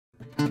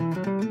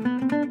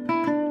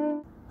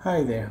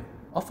Hi there.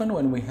 Often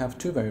when we have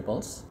two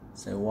variables,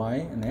 say y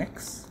and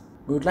x,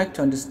 we would like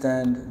to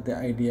understand the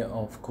idea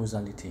of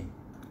causality.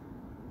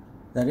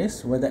 That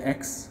is, whether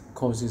x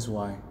causes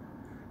y.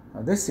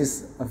 Now this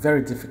is a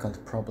very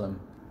difficult problem.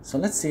 So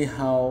let's see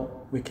how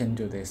we can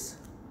do this.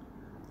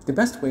 The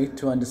best way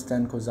to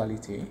understand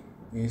causality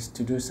is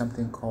to do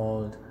something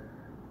called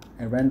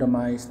a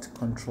randomized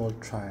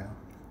controlled trial,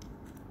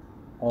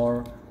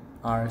 or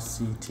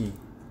RCT.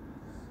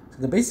 So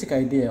the basic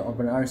idea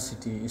of an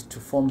RCT is to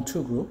form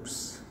two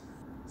groups,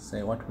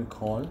 say what we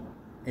call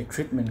a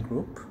treatment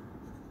group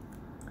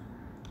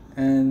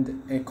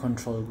and a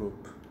control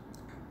group,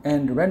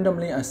 and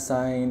randomly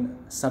assign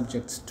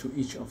subjects to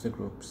each of the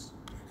groups.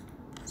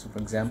 So for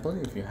example,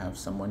 if you have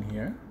someone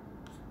here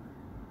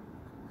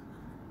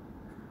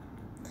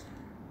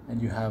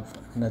and you have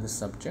another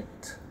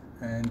subject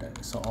and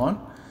so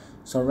on.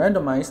 So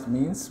randomized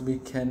means we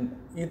can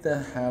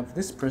either have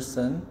this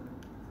person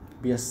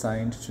be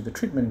assigned to the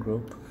treatment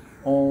group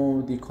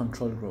or the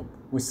control group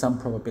with some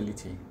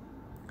probability.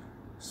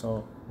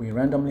 So we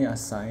randomly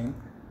assign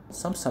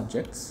some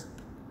subjects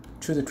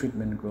to the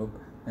treatment group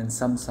and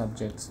some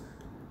subjects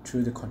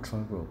to the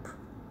control group.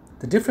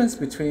 The difference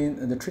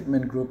between the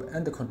treatment group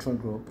and the control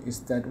group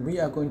is that we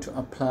are going to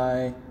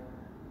apply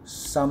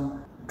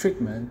some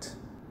treatment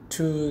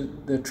to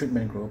the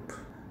treatment group.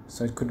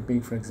 So it could be,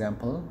 for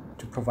example,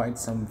 to provide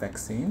some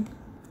vaccine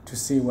to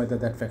see whether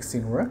that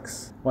vaccine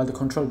works, while the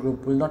control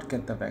group will not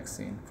get the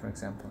vaccine, for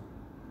example.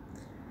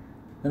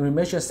 Then we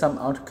measure some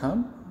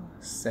outcome,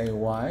 say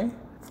y,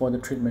 for the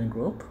treatment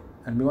group,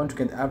 and we want to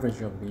get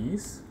average of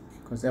these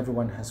because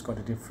everyone has got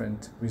a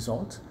different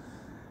result,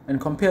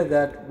 and compare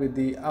that with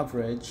the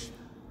average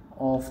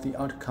of the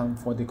outcome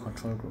for the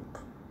control group.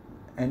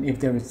 And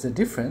if there is a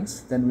difference,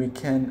 then we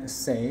can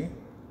say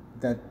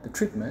that the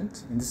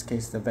treatment, in this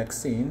case the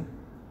vaccine,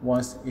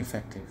 was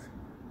effective.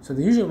 So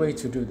the usual way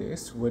to do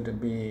this would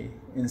be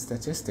in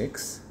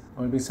statistics,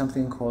 would be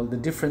something called the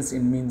difference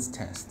in means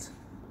test,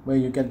 where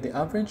you get the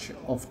average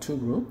of two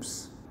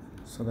groups.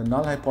 So the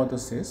null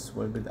hypothesis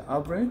will be the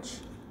average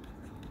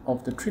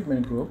of the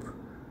treatment group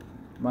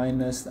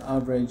minus the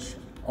average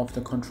of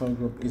the control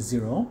group is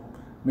 0,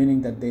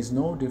 meaning that there is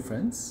no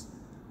difference,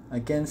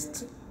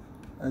 against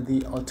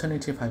the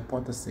alternative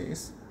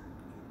hypothesis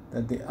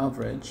that the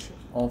average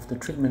of the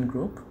treatment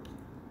group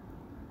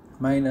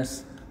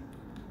minus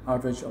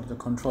average of the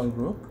control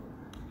group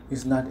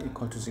is not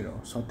equal to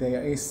 0. So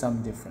there is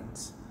some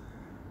difference.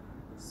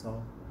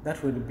 So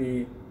that would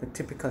be the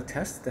typical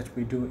test that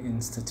we do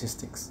in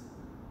statistics.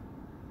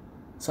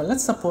 So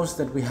let's suppose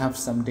that we have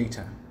some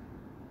data.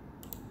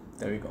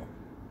 There we go.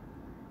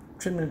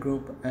 Treatment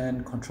group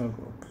and control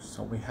group.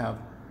 So we have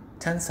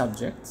 10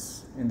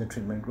 subjects in the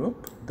treatment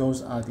group.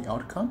 Those are the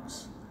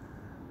outcomes.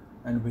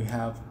 And we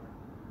have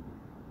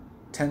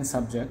 10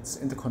 subjects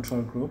in the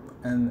control group,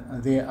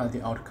 and there are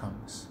the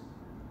outcomes.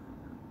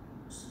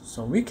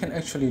 So we can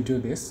actually do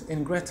this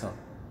in GRETL.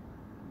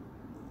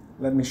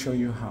 Let me show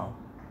you how.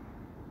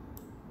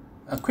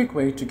 A quick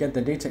way to get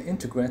the data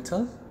into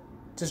GRETL,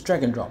 just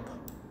drag and drop.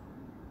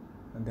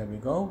 And there we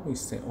go. We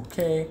say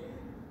OK,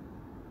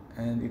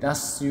 and it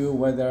asks you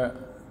whether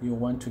you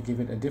want to give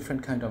it a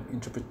different kind of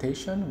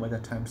interpretation, whether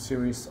time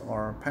series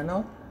or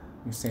panel.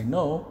 You say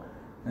no,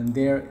 and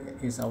there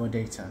is our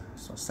data.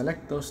 So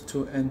select those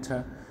two,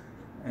 enter,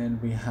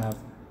 and we have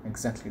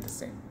exactly the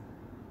same.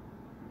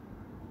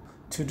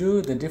 To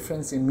do the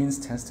difference in means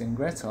test in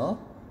GRETL,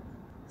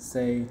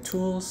 say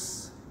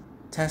Tools,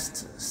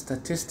 Test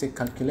Statistic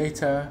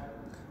Calculator.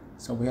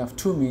 So we have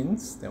two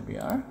means. There we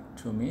are,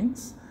 two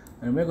means.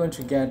 And we're going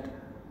to get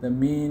the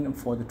mean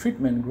for the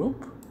treatment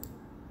group.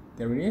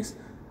 There it is.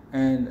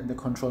 And the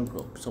control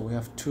group. So we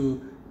have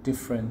two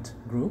different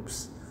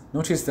groups.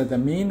 Notice that the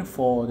mean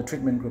for the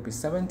treatment group is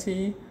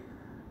 70.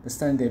 The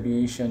standard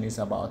deviation is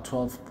about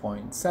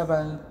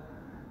 12.7.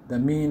 The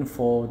mean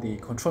for the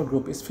control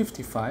group is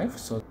 55,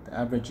 so the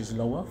average is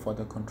lower for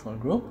the control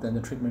group than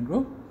the treatment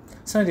group.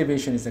 Standard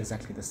deviation is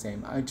exactly the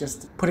same. I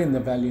just put in the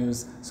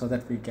values so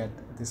that we get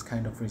this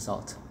kind of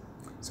result.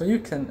 So you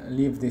can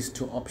leave these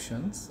two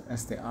options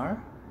as they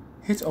are,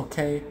 hit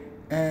OK,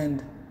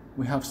 and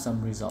we have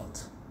some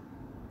result.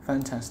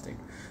 Fantastic.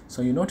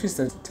 So you notice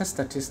that test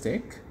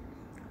statistic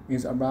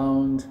is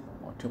around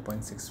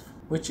 2.6,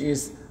 which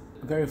is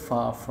very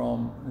far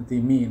from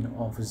the mean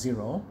of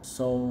 0.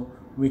 So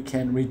we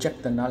can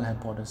reject the null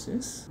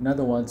hypothesis. In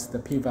other words, the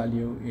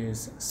p-value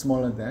is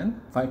smaller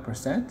than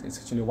 5%. It's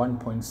actually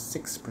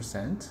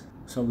 1.6%.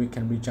 So we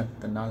can reject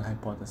the null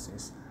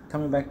hypothesis.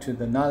 Coming back to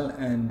the null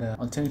and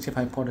alternative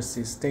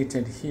hypothesis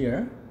stated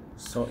here.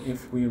 So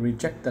if we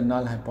reject the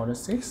null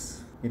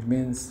hypothesis, it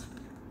means,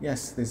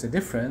 yes, there's a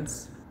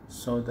difference.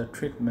 So the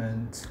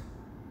treatment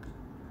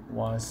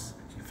was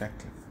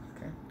effective,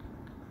 okay?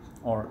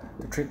 Or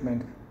the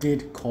treatment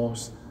did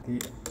cause the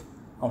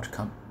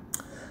outcome.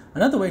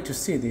 Another way to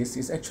see this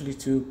is actually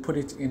to put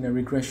it in a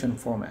regression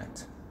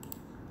format.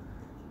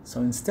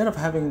 So instead of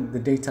having the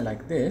data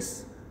like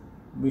this,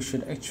 we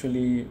should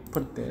actually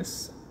put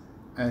this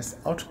as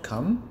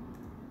outcome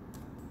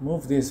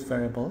move these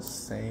variables,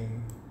 say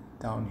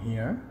down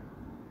here.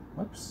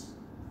 Whoops.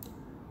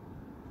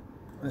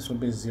 This will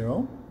be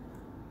 0.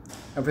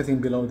 Everything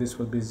below this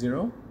will be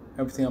 0.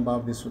 Everything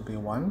above this will be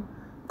 1.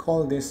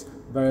 Call this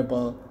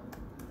variable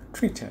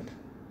treated.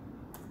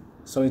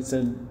 So it's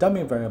a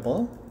dummy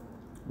variable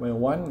where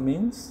 1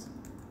 means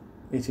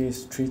it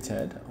is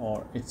treated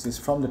or it is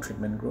from the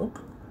treatment group,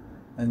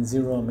 and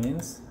 0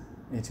 means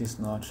it is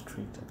not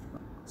treated.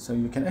 So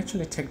you can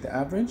actually take the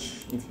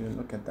average. If you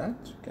look at that,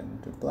 you can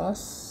do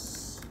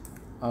plus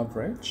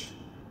average,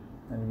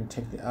 and you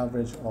take the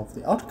average of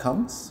the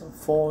outcomes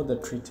for the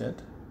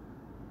treated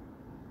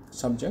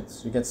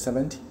subjects. You get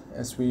 70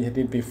 as we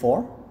did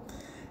before,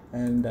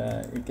 and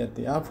you get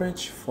the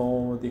average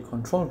for the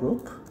control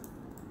group.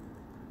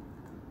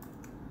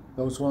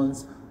 Those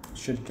ones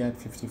should get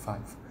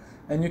 55,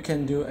 and you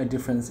can do a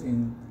difference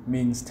in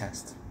means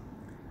test.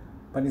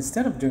 But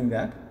instead of doing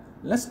that,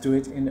 let's do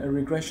it in a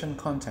regression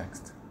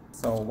context.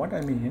 So what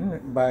I mean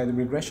by the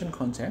regression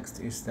context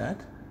is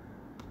that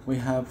we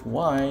have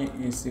y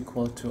is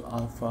equal to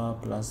alpha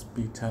plus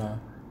beta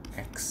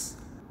x.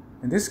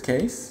 In this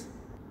case,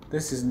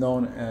 this is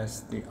known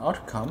as the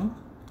outcome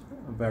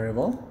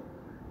variable,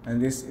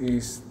 and this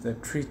is the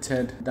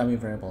treated dummy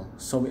variable.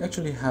 So we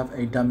actually have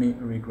a dummy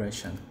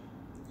regression.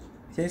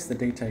 Here's the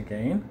data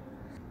again.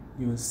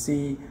 You will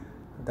see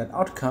that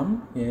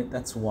outcome,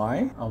 that's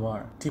y,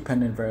 our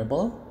dependent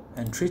variable,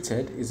 and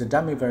treated is a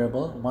dummy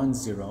variable 1,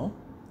 0.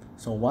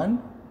 So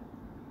 1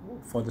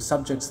 for the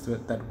subjects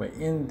that were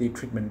in the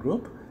treatment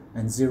group,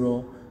 and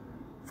 0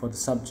 for the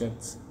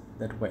subjects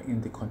that were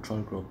in the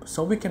control group.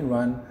 So we can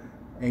run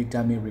a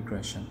dummy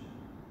regression.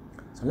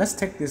 So let's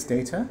take this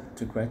data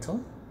to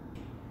GRETL.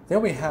 There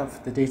we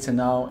have the data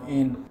now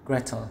in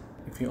GRETL.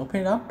 If you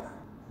open it up,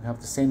 we have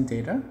the same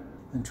data,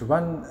 and to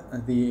run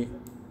the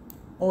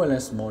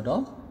OLS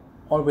model,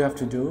 all we have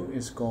to do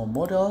is go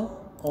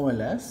model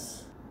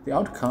OLS. The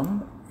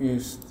outcome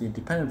is the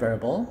dependent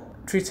variable,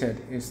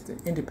 treated is the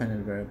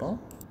independent variable.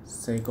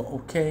 Say go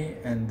OK,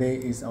 and there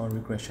is our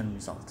regression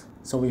result.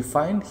 So we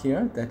find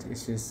here that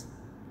it is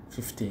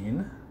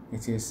 15.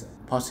 It is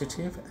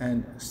positive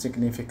and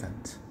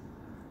significant.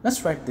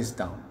 Let's write this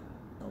down.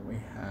 So we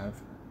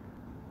have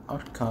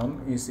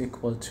outcome is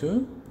equal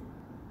to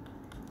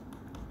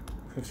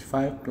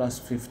 55 plus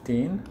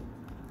 15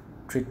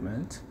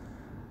 treatment.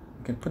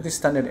 You can put the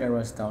standard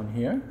errors down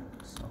here,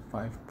 so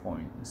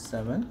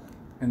 5.7,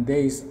 and there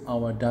is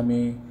our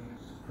dummy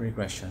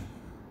regression.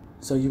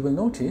 So you will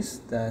notice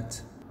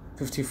that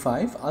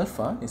 55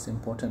 alpha is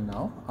important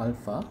now.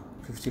 Alpha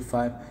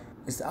 55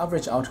 is the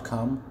average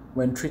outcome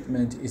when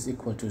treatment is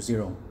equal to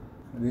 0.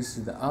 This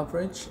is the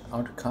average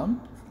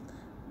outcome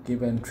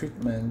given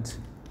treatment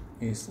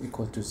is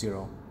equal to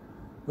 0,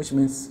 which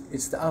means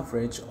it's the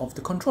average of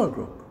the control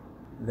group.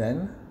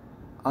 Then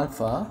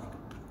alpha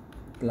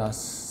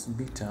plus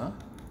beta,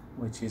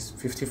 which is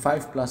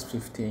 55 plus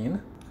 15,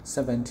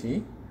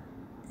 70,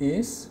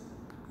 is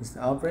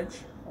the average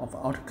of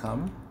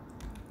outcome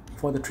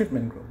for the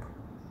treatment group,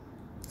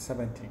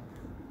 70.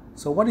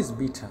 So what is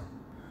beta?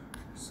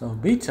 So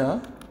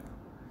beta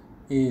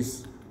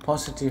is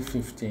positive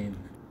 15,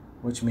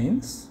 which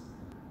means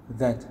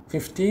that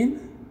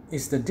 15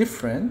 is the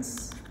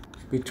difference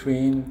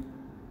between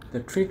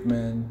the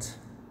treatment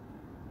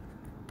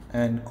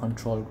and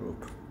control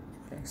group.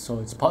 Okay, so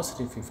it's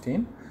positive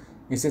 15.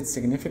 Is it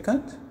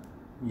significant?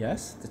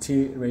 Yes, the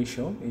t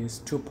ratio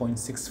is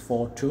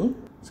 2.642.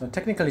 So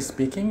technically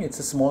speaking, it's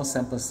a small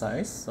sample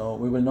size, so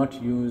we will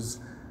not use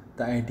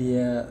the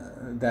idea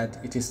that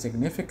it is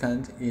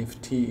significant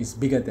if t is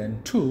bigger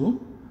than 2.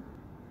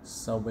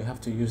 So we have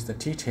to use the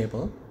t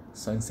table.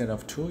 So instead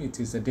of 2, it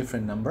is a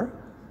different number,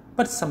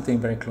 but something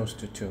very close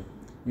to 2.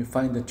 You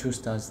find the 2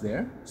 stars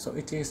there, so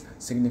it is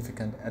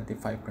significant at the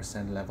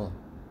 5% level,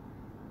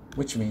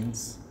 which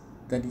means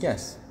that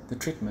yes, the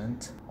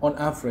treatment on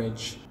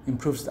average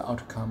improves the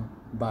outcome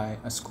by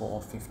a score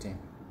of 15.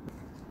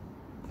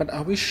 But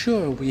are we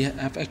sure we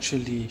have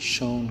actually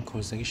shown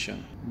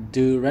causation?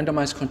 Do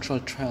randomized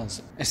controlled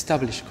trials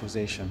establish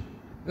causation?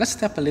 Let's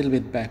step a little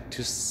bit back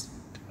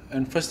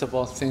and first of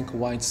all think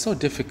why it's so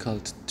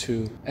difficult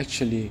to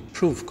actually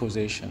prove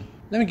causation.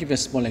 Let me give you a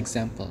small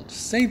example.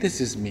 Say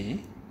this is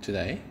me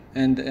today,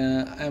 and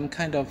I'm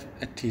kind of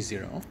at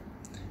T0,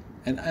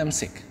 and I'm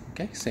sick.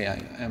 Okay, say I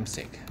am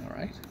sick, all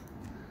right?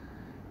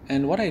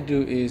 And what I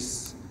do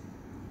is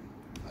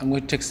I'm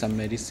going to take some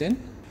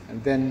medicine,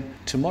 and then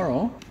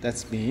tomorrow,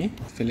 that's me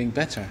feeling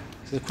better.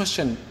 So the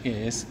question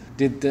is,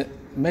 did the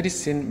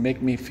medicine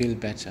make me feel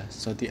better?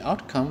 So the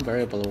outcome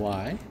variable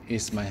y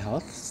is my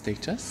health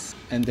status,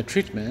 and the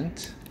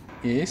treatment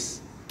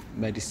is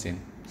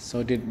medicine.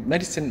 So did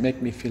medicine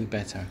make me feel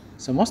better?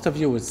 So most of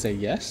you would say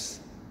yes,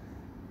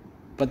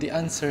 but the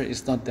answer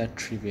is not that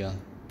trivial.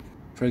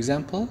 For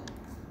example,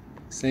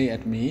 say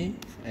at me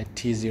at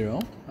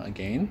T0,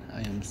 again, I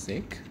am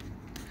sick,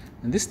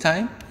 and this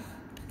time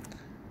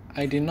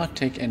I did not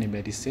take any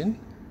medicine.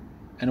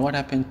 And what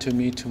happened to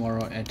me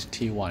tomorrow at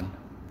T1?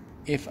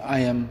 If I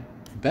am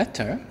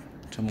better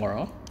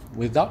tomorrow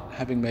without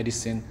having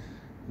medicine,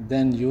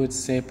 then you would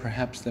say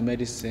perhaps the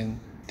medicine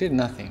did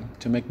nothing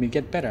to make me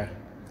get better.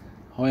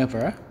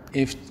 However,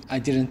 if I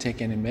didn't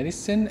take any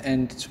medicine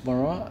and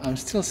tomorrow I'm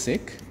still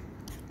sick,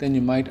 then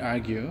you might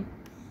argue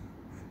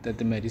that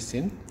the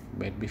medicine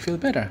made me feel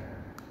better.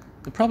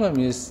 The problem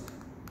is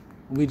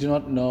we do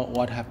not know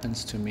what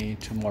happens to me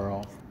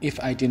tomorrow if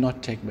I did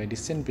not take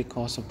medicine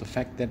because of the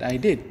fact that I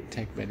did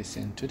take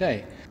medicine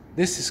today.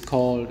 This is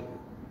called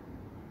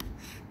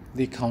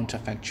the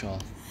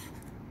counterfactual.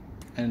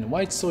 And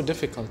why it's so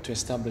difficult to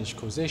establish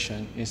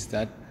causation is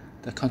that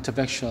the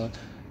counterfactual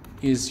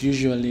is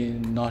usually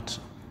not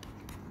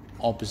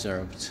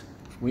observed.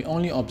 We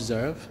only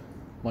observe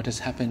what has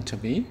happened to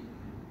me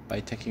by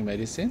taking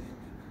medicine,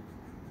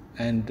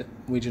 and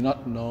we do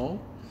not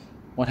know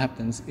what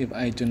happens if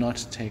I do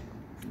not take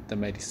the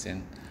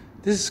medicine.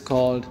 This is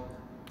called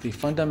the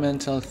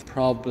fundamental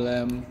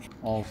problem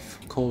of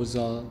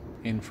causal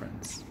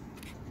inference.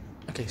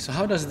 Okay, so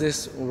how does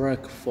this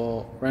work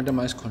for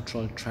randomized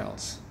controlled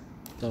trials?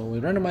 So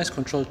with randomized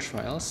controlled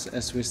trials,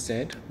 as we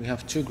said, we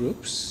have two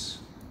groups,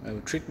 a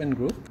treatment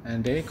group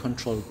and a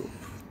control group.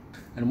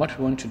 And what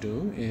we want to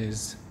do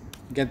is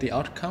get the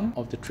outcome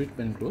of the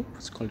treatment group.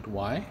 It's called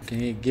Y.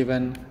 Okay,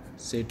 given,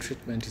 say,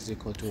 treatment is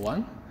equal to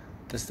 1.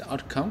 That's the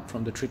outcome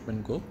from the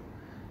treatment group.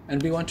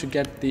 And we want to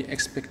get the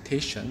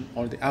expectation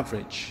or the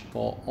average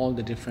for all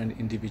the different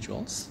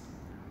individuals.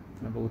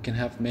 Remember, we can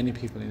have many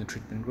people in the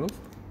treatment group,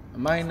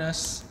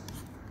 minus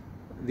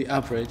the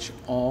average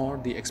or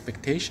the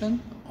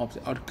expectation of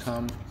the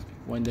outcome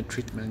when the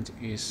treatment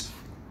is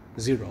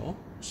 0,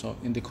 so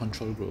in the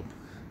control group.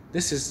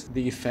 This is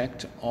the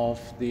effect of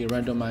the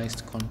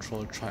randomized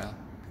control trial.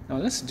 Now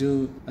let's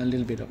do a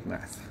little bit of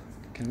math.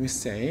 Can we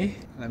say,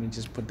 let me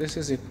just put this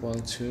is equal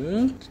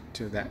to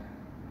that.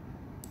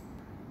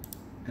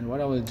 And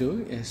what I will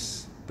do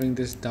is bring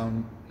this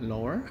down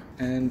lower,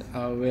 and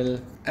I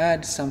will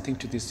add something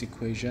to this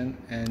equation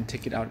and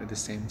take it out at the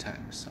same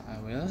time. So I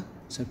will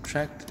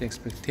subtract the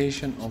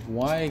expectation of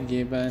y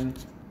given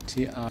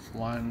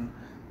tr1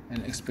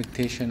 and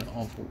expectation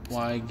of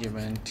y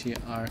given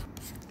tr.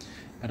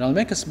 And I'll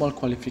make a small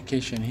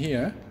qualification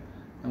here.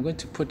 I'm going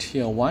to put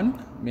here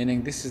 1,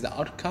 meaning this is the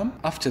outcome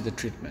after the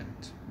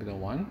treatment with a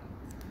 1.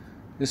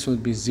 This will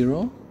be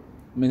 0,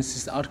 means this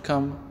is the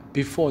outcome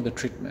before the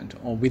treatment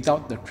or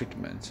without the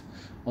treatment.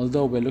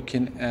 Although we're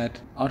looking at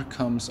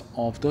outcomes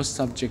of those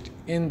subjects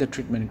in the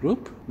treatment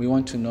group, we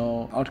want to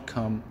know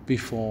outcome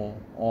before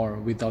or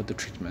without the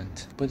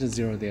treatment. Put a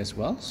 0 there as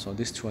well, so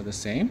these two are the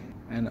same.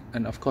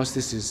 And of course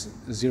this is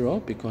 0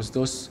 because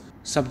those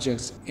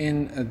subjects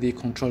in the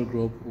control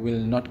group will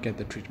not get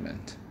the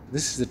treatment.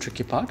 This is the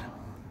tricky part.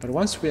 But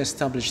once we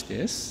establish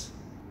this,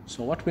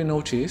 so what we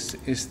notice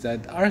is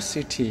that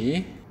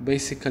RCT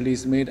basically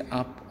is made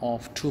up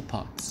of two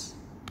parts.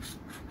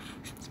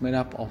 It's made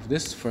up of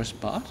this first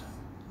part,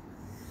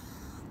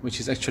 which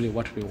is actually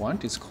what we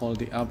want. It's called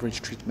the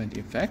average treatment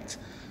effect,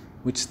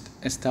 which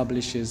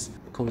establishes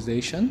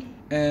causation,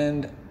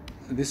 and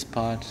this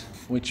part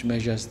which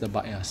measures the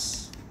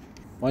bias.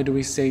 Why do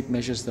we say it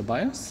measures the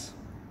bias?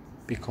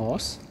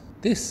 Because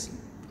this,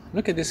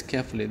 look at this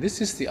carefully, this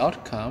is the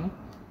outcome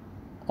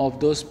of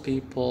those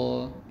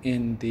people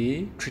in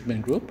the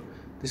treatment group.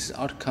 This is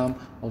outcome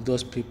of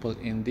those people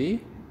in the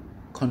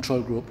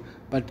control group,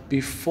 but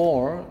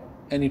before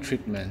any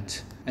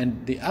treatment.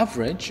 And the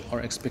average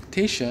or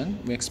expectation,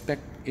 we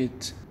expect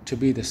it to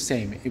be the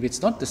same. If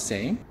it's not the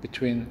same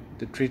between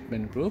the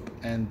treatment group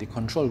and the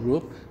control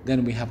group,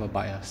 then we have a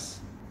bias.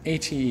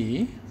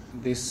 ATE,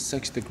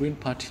 the green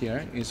part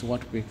here, is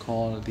what we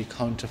call the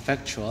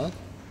counterfactual,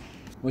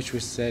 which we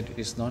said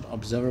is not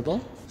observable.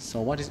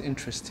 So what is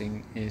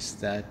interesting is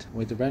that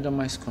with the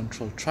randomized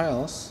controlled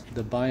trials,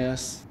 the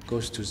bias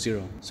goes to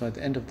 0. So at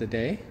the end of the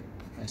day,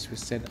 as we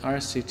said,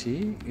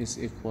 RCT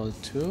is equal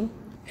to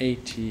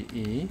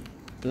ATE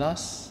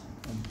plus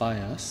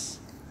bias,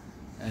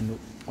 and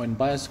when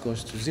bias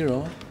goes to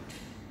 0,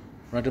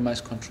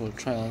 randomized controlled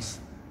trials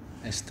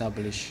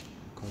establish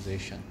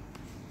causation.